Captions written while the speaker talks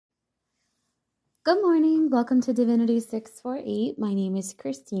Good morning. Welcome to Divinity 648. My name is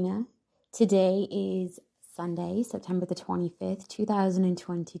Christina. Today is Sunday, September the 25th,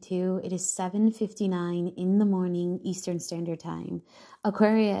 2022. It is 7:59 in the morning Eastern Standard Time.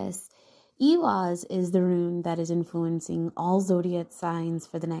 Aquarius, Ehwaz is the rune that is influencing all zodiac signs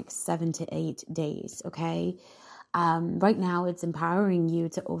for the next 7 to 8 days, okay? Right now, it's empowering you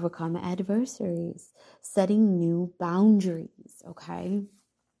to overcome adversaries, setting new boundaries, okay?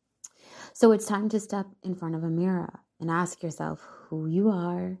 So it's time to step in front of a mirror and ask yourself who you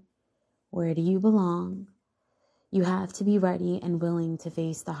are, where do you belong? You have to be ready and willing to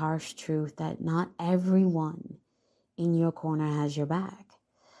face the harsh truth that not everyone in your corner has your back.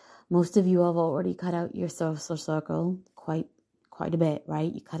 Most of you have already cut out your social circle quite a bit,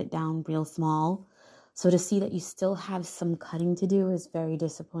 right? You cut it down real small. So to see that you still have some cutting to do is very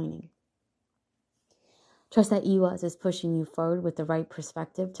disappointing. Trust that Ehwaz is pushing you forward with the right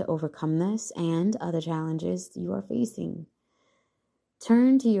perspective to overcome this and other challenges you are facing.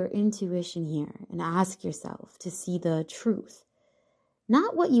 Turn to your intuition here and ask yourself to see the truth,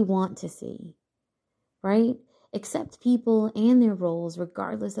 not what you want to see, right? Accept people and their roles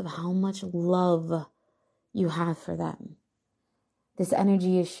regardless of how much love you have for them. This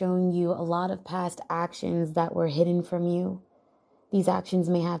energy is showing you a lot of past actions that were hidden from you. These actions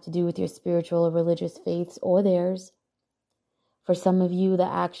may have to do with your spiritual or religious faiths or theirs. For some of you, the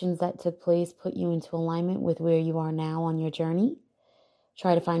actions that took place put you into alignment with where you are now on your journey.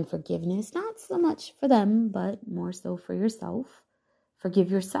 Try to find forgiveness, not so much for them, but more so for yourself.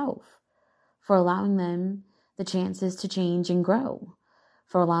 Forgive yourself for allowing them the chances to change and grow,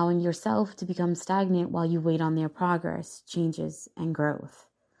 for allowing yourself to become stagnant while you wait on their progress, changes, and growth.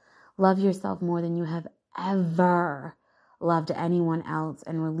 Love yourself more than you have ever loved anyone else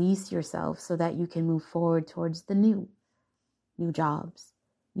and release yourself so that you can move forward towards the new. New jobs,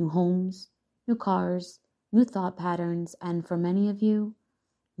 new homes, new cars, new thought patterns, and for many of you,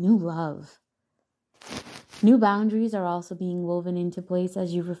 new love. New boundaries are also being woven into place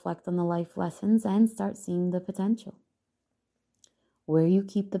as you reflect on the life lessons and start seeing the potential. Where you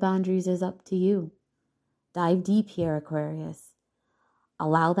keep the boundaries is up to you. Dive deep here, Aquarius.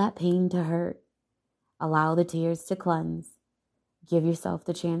 Allow that pain to hurt. Allow the tears to cleanse. Give yourself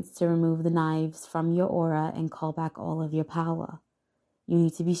the chance to remove the knives from your aura and call back all of your power. You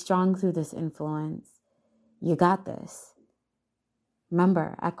need to be strong through this influence. You got this.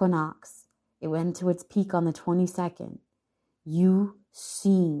 Remember, equinox. It went to its peak on the 22nd. You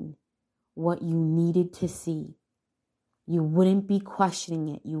seen what you needed to see. You wouldn't be questioning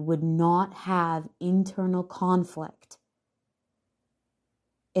it. You would not have internal conflict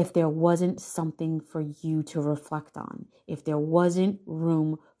if there wasn't something for you to reflect on. If there wasn't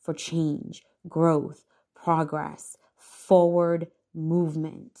room for change, growth, progress, forward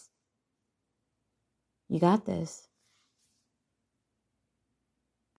movement. You got this.